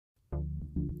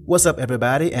What's up,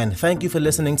 everybody, and thank you for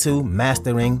listening to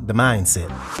Mastering the Mindset.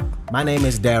 My name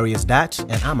is Darius Dotch,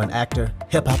 and I'm an actor,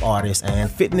 hip-hop artist,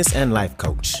 and fitness and life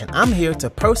coach. And I'm here to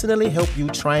personally help you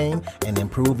train and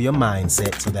improve your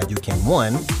mindset so that you can,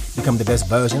 1, become the best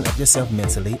version of yourself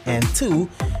mentally, and 2,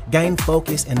 gain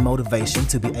focus and motivation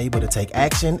to be able to take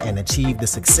action and achieve the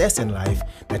success in life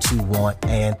that you want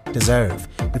and deserve.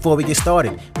 Before we get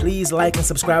started, please like and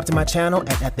subscribe to my channel,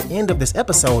 and at the end of this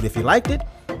episode, if you liked it,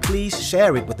 please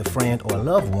share it with a friend or a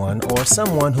loved one or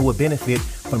someone who would benefit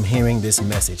from hearing this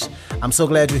message. I'm so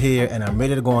glad you're here, and I'm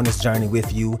ready to go on this journey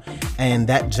with you, and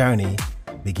that journey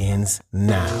begins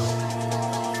now.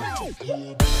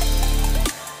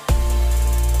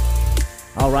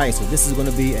 All right, so this is going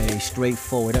to be a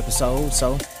straightforward episode,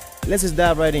 so let's just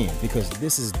dive right in, because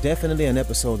this is definitely an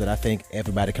episode that I think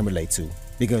everybody can relate to,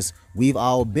 because we've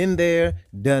all been there,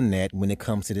 done that when it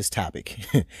comes to this topic.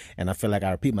 And I feel like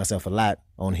I repeat myself a lot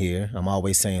on here. I'm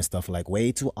always saying stuff like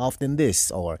way too often this,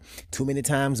 or too many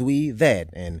times we that,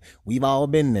 and we've all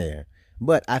been there.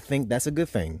 But I think that's a good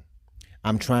thing.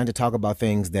 I'm trying to talk about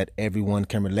things that everyone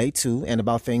can relate to, and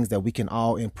about things that we can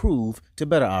all improve to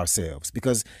better ourselves,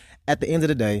 because at the end of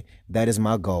the day, that is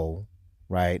my goal,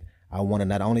 right? I want to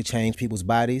not only change people's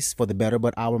bodies for the better,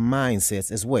 but our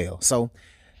mindsets as well. So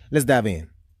let's dive in.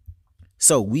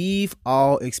 So we've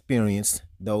all experienced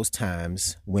those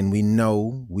times when we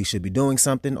know we should be doing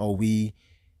something, or we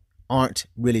aren't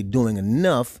really doing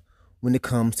enough when it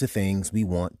comes to things we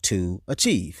want to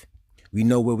achieve. We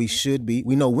know where we should be.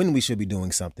 We know when we should be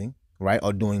doing something, right?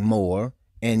 Or doing more.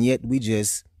 And yet we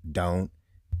just don't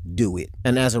do it.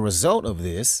 And as a result of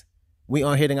this, we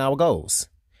aren't hitting our goals.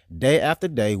 Day after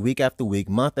day, week after week,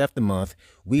 month after month,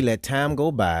 we let time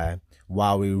go by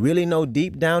while we really know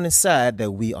deep down inside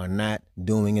that we are not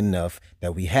doing enough,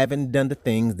 that we haven't done the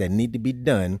things that need to be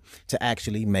done to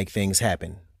actually make things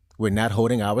happen. We're not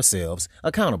holding ourselves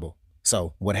accountable.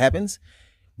 So what happens?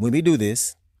 When we do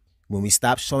this, when we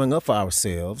stop showing up for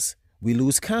ourselves, we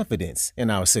lose confidence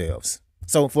in ourselves.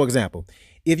 So, for example,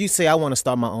 if you say, I want to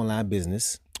start my online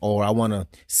business, or I want to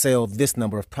sell this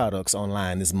number of products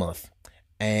online this month,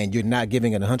 and you're not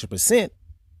giving it 100%,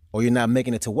 or you're not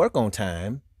making it to work on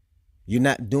time, you're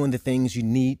not doing the things you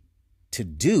need to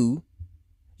do,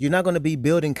 you're not going to be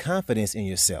building confidence in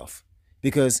yourself.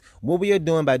 Because what we are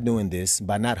doing by doing this,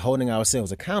 by not holding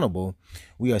ourselves accountable,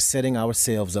 we are setting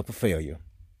ourselves up for failure.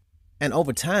 And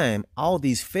over time, all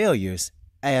these failures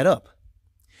add up.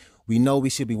 We know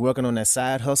we should be working on that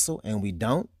side hustle, and we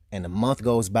don't, and a month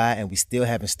goes by and we still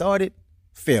haven't started.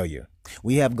 Failure.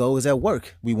 We have goals at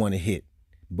work we want to hit,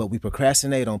 but we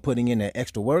procrastinate on putting in that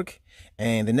extra work,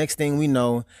 and the next thing we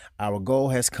know, our goal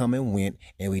has come and went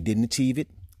and we didn't achieve it.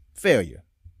 Failure.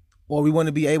 Or we want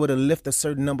to be able to lift a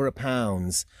certain number of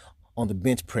pounds on the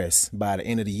bench press by the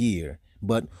end of the year,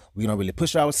 but we don't really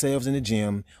push ourselves in the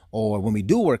gym, or when we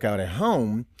do work out at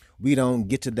home, we don't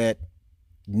get to that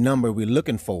number we're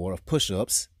looking for of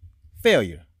push-ups.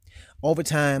 Failure. Over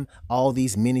time, all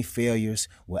these many failures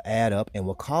will add up and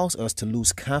will cause us to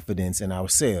lose confidence in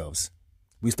ourselves.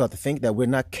 We start to think that we're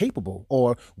not capable,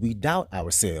 or we doubt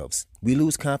ourselves. We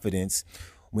lose confidence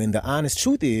when the honest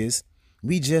truth is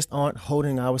we just aren't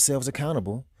holding ourselves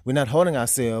accountable. We're not holding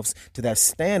ourselves to that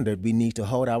standard we need to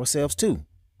hold ourselves to.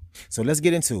 So let's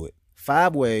get into it.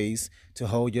 5 ways to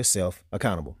hold yourself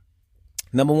accountable.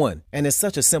 Number 1, and it's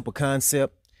such a simple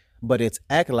concept, but it's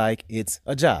act like it's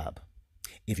a job.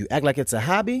 If you act like it's a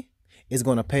hobby, it's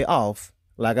going to pay off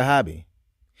like a hobby.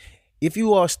 If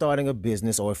you are starting a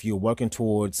business, or if you're working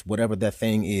towards whatever that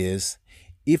thing is,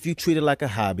 if you treat it like a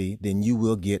hobby, then you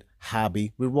will get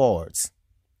hobby rewards.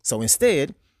 So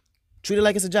instead, treat it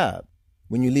like it's a job.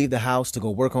 When you leave the house to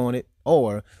go work on it,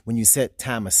 or when you set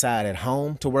time aside at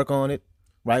home to work on it,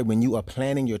 right? When you are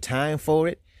planning your time for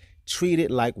it, treat it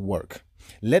like work.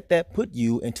 Let that put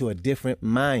you into a different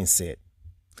mindset.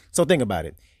 So think about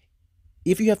it.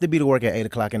 If you have to be to work at 8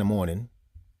 o'clock in the morning,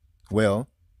 well,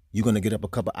 you're going to get up a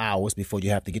couple hours before you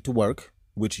have to get to work,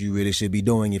 which you really should be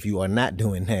doing if you are not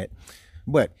doing that.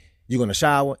 But you're going to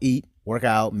shower, eat, work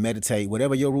out, meditate,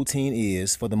 whatever your routine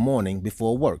is for the morning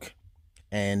before work.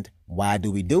 And why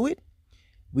do we do it?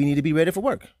 We need to be ready for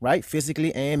work, right?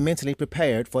 Physically and mentally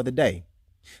prepared for the day.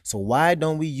 So why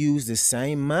don't we use the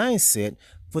same mindset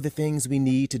for the things we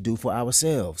need to do for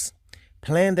ourselves?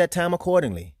 Plan that time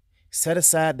accordingly. Set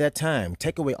aside that time.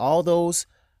 Take away all those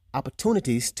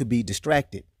opportunities to be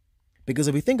distracted. Because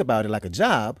if we think about it like a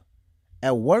job,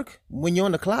 at work, when you're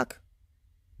on the clock,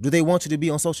 do they want you to be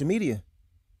on social media?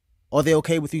 Are they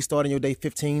okay with you starting your day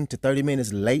 15 to 30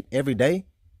 minutes late every day?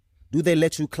 Do they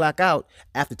let you clock out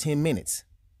after 10 minutes?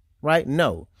 Right?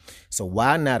 No. So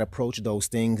why not approach those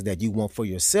things that you want for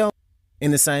yourself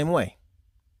in the same way?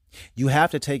 You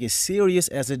have to take it serious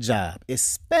as a job,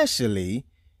 especially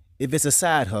if it's a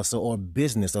side hustle or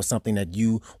business or something that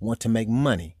you want to make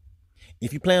money.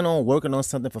 If you plan on working on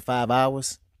something for 5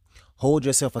 hours, hold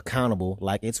yourself accountable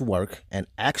like it's work and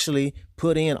actually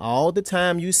put in all the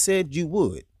time you said you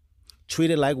would.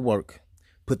 Treat it like work.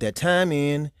 Put that time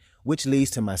in, which leads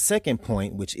to my second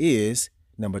point, which is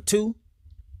number 2,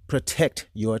 protect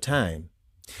your time.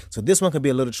 So this one could be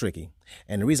a little tricky.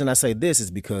 And the reason I say this is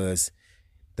because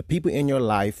the people in your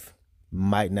life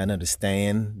might not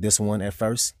understand this one at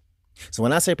first. So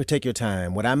when I say protect your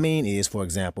time, what I mean is, for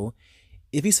example,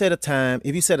 if you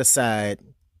set aside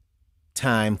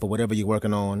time for whatever you're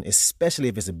working on, especially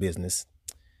if it's a business,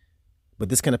 but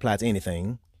this can apply to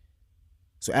anything.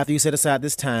 So after you set aside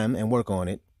this time and work on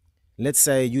it, let's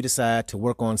say you decide to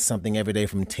work on something every day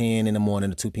from 10 in the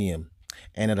morning to 2 p.m.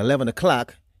 And at 11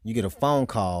 o'clock, you get a phone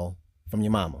call from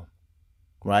your mama,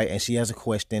 right? And she has a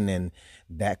question, and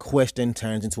that question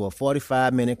turns into a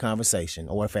 45-minute conversation.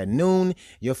 Or if at noon,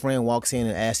 your friend walks in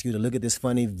and asks you to look at this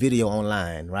funny video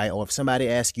online, right? Or if somebody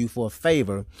asks you for a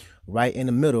favor right in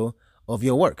the middle of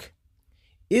your work.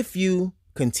 If you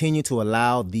continue to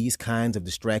allow these kinds of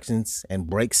distractions and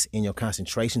breaks in your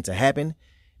concentration to happen,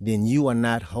 then you are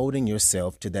not holding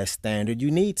yourself to that standard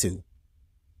you need to.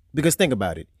 Because think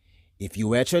about it. If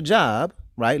you're at your job,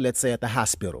 right, let's say at the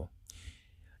hospital,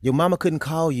 your mama couldn't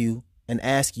call you and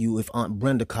ask you if Aunt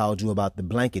Brenda called you about the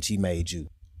blanket she made you.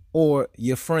 Or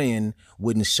your friend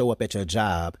wouldn't show up at your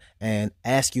job and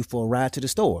ask you for a ride to the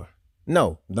store.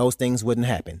 No, those things wouldn't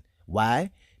happen.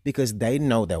 Why? Because they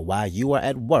know that while you are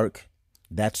at work,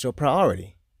 that's your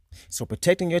priority. So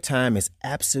protecting your time is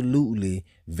absolutely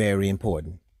very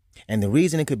important. And the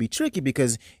reason it could be tricky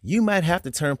because you might have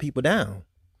to turn people down.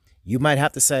 You might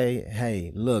have to say,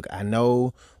 hey, look, I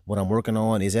know what I'm working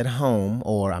on is at home,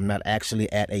 or I'm not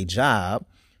actually at a job,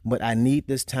 but I need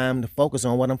this time to focus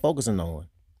on what I'm focusing on.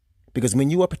 Because when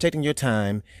you are protecting your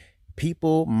time,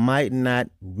 people might not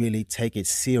really take it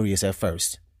serious at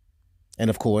first. And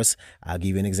of course, I'll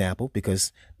give you an example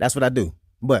because that's what I do.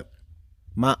 But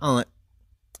my aunt,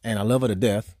 and I love her to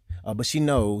death, but she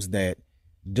knows that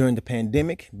during the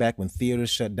pandemic, back when theaters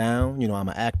shut down, I'm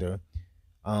an actor,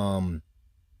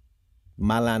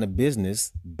 my line of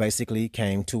business basically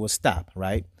came to a stop,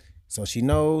 right? So she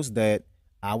knows that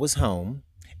I was home,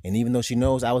 and even though she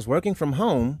knows I was working from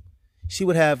home, she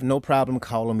would have no problem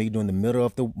calling me during the middle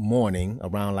of the morning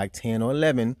around like 10 or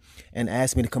 11 and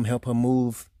ask me to come help her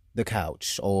move the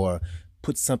couch or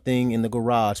put something in the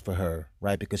garage for her,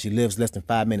 right? Because she lives less than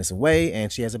 5 minutes away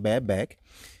and she has a bad back.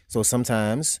 So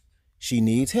sometimes she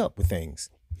needs help with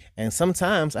things. And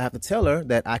sometimes I have to tell her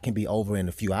that I can be over in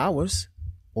a few hours,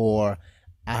 or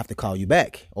I have to call you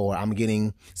back, or I'm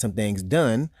getting some things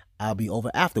done. I'll be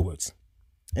over afterwards.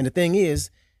 And the thing is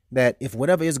that if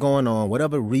whatever is going on,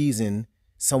 whatever reason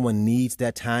someone needs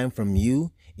that time from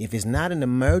you, if it's not an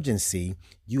emergency,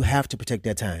 you have to protect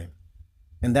that time.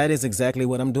 And that is exactly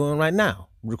what I'm doing right now,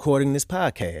 recording this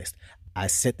podcast. I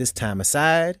set this time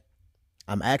aside.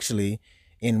 I'm actually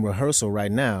in rehearsal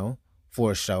right now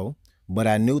for a show, but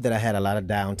I knew that I had a lot of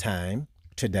downtime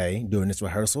today during this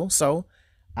rehearsal. So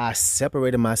I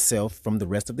separated myself from the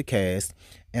rest of the cast,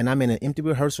 and I'm in an empty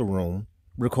rehearsal room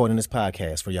recording this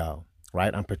podcast for y'all,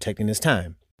 right? I'm protecting this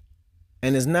time.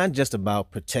 And it's not just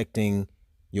about protecting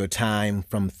your time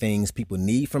from things people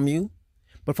need from you,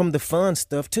 but from the fun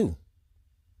stuff too,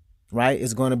 right?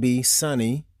 It's going to be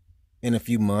sunny in a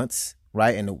few months,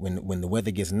 right? And when the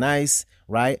weather gets nice,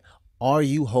 right? Are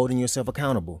you holding yourself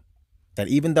accountable? That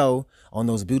even though on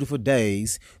those beautiful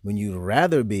days when you'd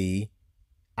rather be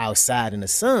outside in the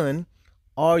sun,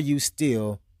 are you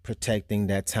still protecting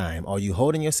that time? Are you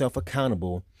holding yourself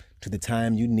accountable to the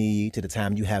time you need, to the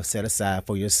time you have set aside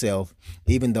for yourself,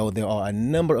 even though there are a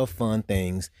number of fun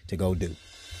things to go do?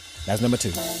 That's number 2.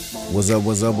 What's up,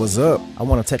 what's up, what's up? I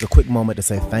want to take a quick moment to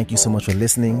say thank you so much for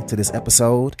listening to this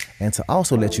episode, and to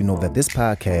also let you know that this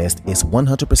podcast is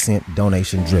 100%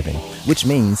 donation driven, which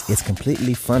means it's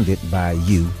completely funded by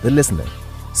you, the listener.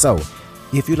 So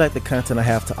if you like the content I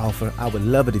have to offer, I would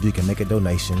love it if you can make a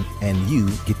donation and you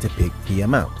get to pick the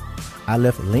amount. I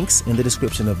left links in the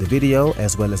description of the video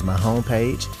as well as my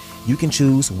homepage. You can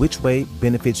choose which way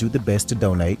benefits you the best to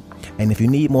donate. And if you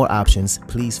need more options,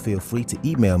 please feel free to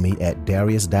email me at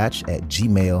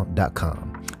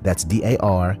dariusdotch@gmail.com. That's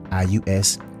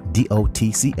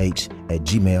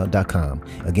DARIUSDOTCH@gmail.com.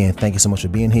 Again, thank you so much for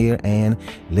being here, and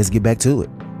let's get back to it.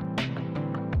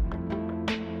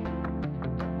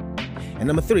 And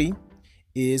number 3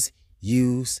 is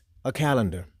use a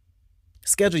calendar.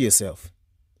 Schedule yourself.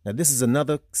 Now, this is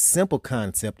another simple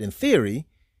concept in theory,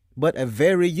 but a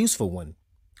very useful one.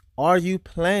 Are you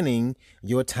planning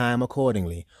your time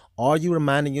accordingly? Are you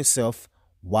reminding yourself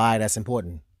why that's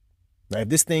important? Now, if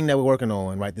this thing that we're working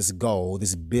on, right, this goal,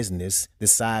 this business,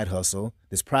 this side hustle,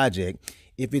 this project,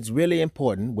 if it's really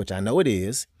important, which I know it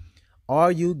is,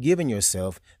 are you giving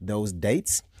yourself those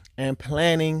dates and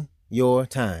planning your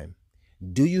time?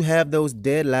 Do you have those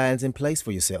deadlines in place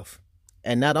for yourself?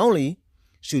 And not only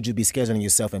should you be scheduling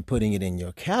yourself and putting it in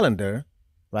your calendar,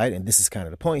 right? And this is kind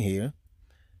of the point here,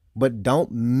 but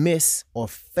don't miss or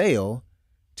fail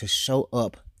to show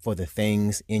up for the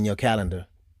things in your calendar.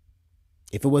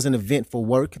 If it was an event for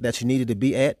work that you needed to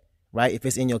be at, right? If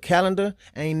it's in your calendar,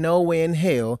 ain't no way in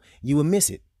hell you would miss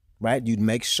it, right? You'd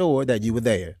make sure that you were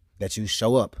there, that you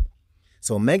show up.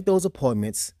 So make those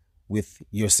appointments with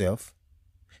yourself.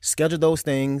 Schedule those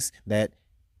things, that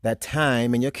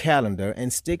time in your calendar,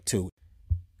 and stick to it.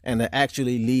 And that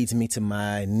actually leads me to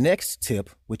my next tip,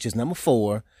 which is number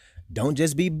 4. Don't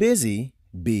just be busy,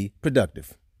 be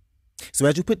productive. So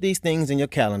as you put these things in your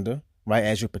calendar, right,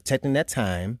 as you're protecting that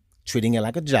time, treating it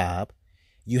like a job,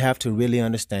 you have to really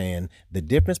understand the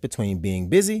difference between being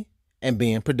busy and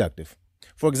being productive.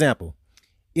 For example,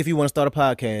 if you want to start a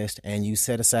podcast and you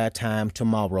set aside time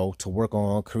tomorrow to work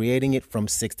on creating it from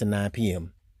 6 to 9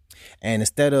 p.m., and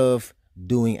instead of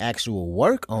doing actual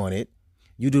work on it,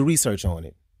 you do research on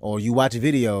it, or you watch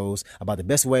videos about the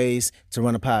best ways to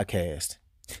run a podcast.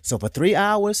 So for 3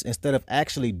 hours, instead of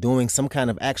actually doing some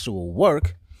kind of actual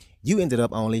work, you ended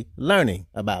up only learning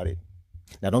about it.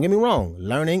 Now, don't get me wrong.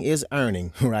 Learning is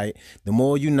earning, right? The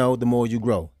more you know, the more you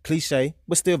grow. Cliche,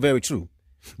 but still very true.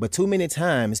 But too many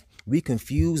times we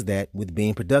confuse that with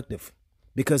being productive.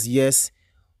 Because yes,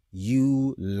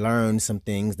 you learn some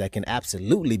things that can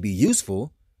absolutely be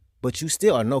useful, but you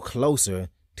still are no closer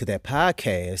to that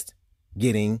podcast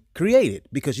getting created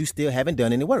because you still haven't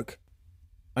done any work.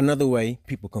 Another way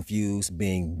people confuse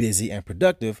being busy and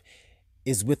productive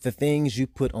is with the things you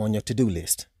put on your to-do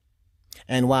list.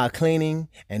 And while cleaning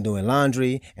and doing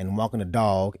laundry and walking the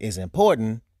dog is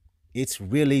important, it's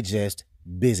really just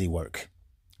busy work.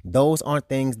 Those aren't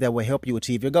things that will help you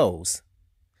achieve your goals.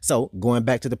 So going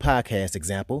back to the podcast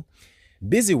example,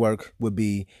 busy work would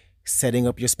be setting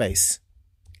up your space,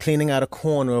 cleaning out a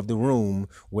corner of the room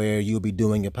where you'll be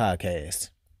doing your podcast,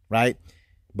 right?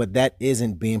 But that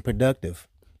isn't being productive.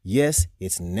 Yes,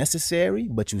 it's necessary,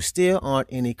 but you still aren't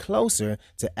any closer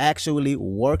to actually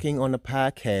working on the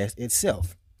podcast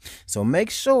itself. So make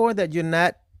sure that you're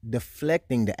not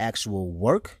deflecting the actual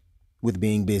work with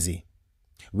being busy.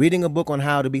 Reading a book on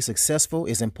how to be successful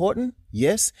is important,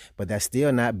 yes, but that's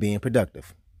still not being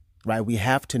productive, right? We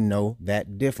have to know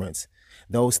that difference.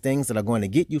 Those things that are going to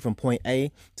get you from point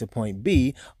A to point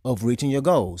B of reaching your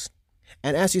goals.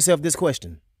 And ask yourself this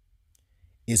question: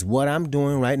 is what I'm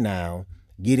doing right now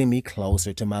getting me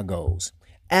closer to my goals?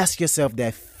 Ask yourself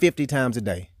that 50 times a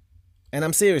day. And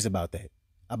I'm serious about that.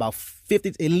 About 50,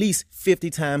 at least 50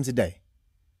 times a day.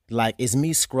 Like, is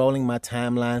me scrolling my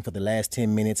timeline for the last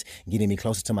 10 minutes getting me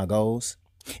closer to my goals?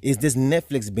 Is this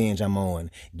Netflix binge I'm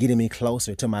on getting me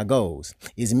closer to my goals?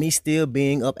 Is me still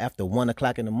being up after 1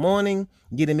 o'clock in the morning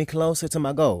getting me closer to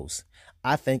my goals?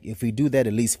 I think if we do that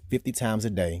at least 50 times a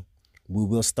day, we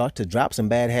will start to drop some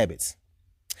bad habits.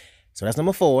 So that's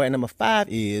number 4. And number 5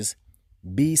 is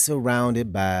be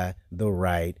surrounded by the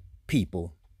right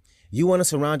people. You want to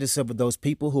surround yourself with those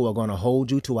people who are going to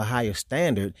hold you to a higher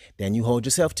standard than you hold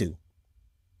yourself to.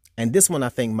 And this one I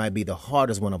think might be the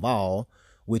hardest one of all,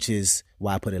 which is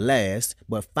why I put it last.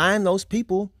 But find those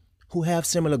people who have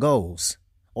similar goals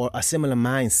or a similar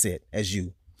mindset as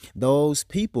you. Those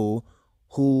people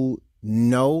who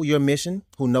know your mission,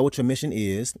 who know what your mission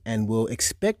is, and will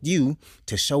expect you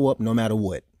to show up no matter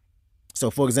what.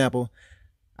 So, for example,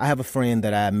 I have a friend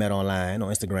that I met online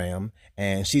on Instagram,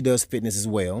 and she does fitness as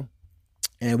well.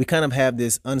 And we kind of have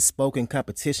this unspoken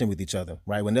competition with each other,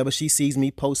 right? Whenever she sees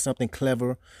me post something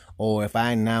clever, or if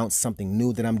I announce something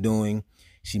new that I'm doing,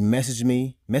 she messages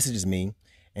me,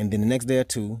 and then the next day or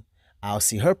two, I'll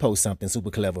see her post something super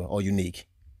clever or unique.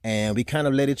 And we kind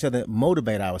of let each other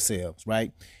motivate ourselves,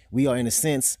 right? We are, in a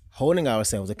sense, holding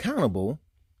ourselves accountable,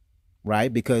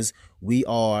 right? Because we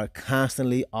are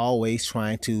constantly always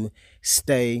trying to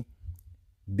stay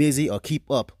busy or keep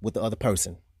up with the other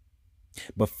person.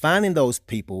 But finding those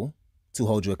people to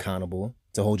hold you accountable,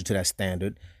 to hold you to that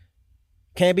standard,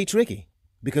 can be tricky.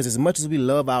 Because as much as we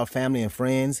love our family and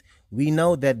friends, we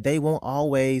know that they won't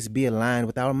always be aligned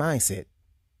with our mindset.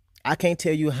 I can't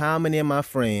tell you how many of my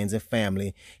friends and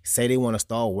family say they want to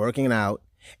start working out.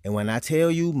 And when I tell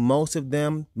you, most of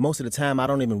the time, I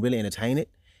don't even really entertain it,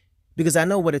 because I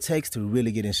know what it takes to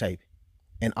really get in shape.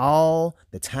 and all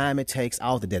the time it takes,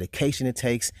 all the dedication it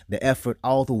takes, the effort,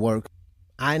 all the work,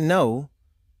 I know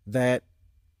that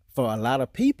for a lot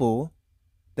of people,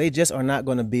 they just are not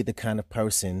going to be the kind of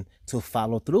person to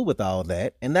follow through with all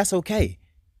that. And that's okay.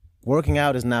 Working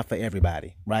out is not for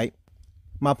everybody, right?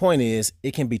 My point is,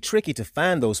 it can be tricky to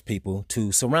find those people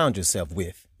to surround yourself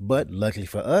with. But luckily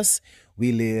for us,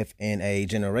 we live in a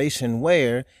generation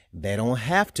where they don't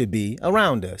have to be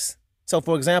around us. So,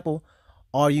 for example,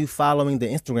 are you following the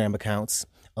Instagram accounts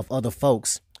of other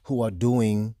folks who are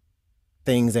doing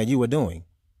things that you are doing?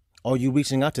 Are you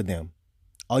reaching out to them?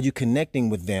 Are you connecting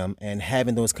with them and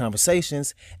having those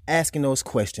conversations, asking those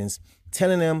questions,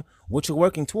 telling them what you're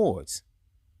working towards,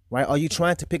 right? Are you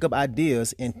trying to pick up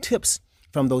ideas and tips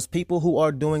from those people who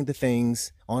are doing the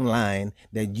things online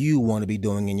that you want to be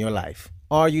doing in your life?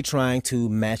 Are you trying to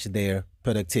match their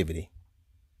productivity?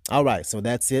 All right, so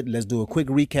that's it. Let's do a quick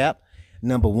recap.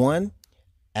 Number 1,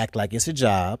 act like it's a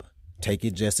job. Take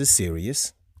it just as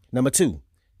serious. Number 2,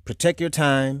 protect your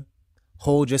time.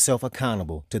 Hold yourself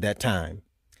accountable to that time.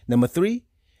 Number 3,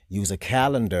 use a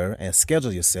calendar and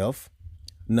schedule yourself.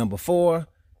 Number 4,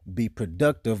 be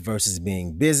productive versus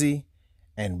being busy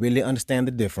and really understand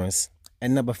the difference.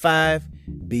 And number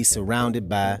 5, be surrounded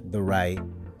by the right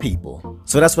people.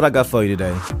 So that's what I got for you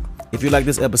today. If you like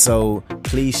this episode,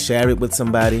 please share it with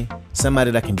somebody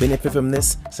that can benefit from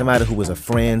this, somebody who is a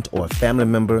friend or a family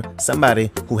member,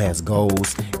 somebody who has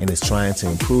goals and is trying to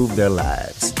improve their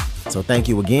lives. So thank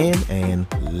you again, and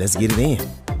let's get it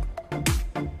in.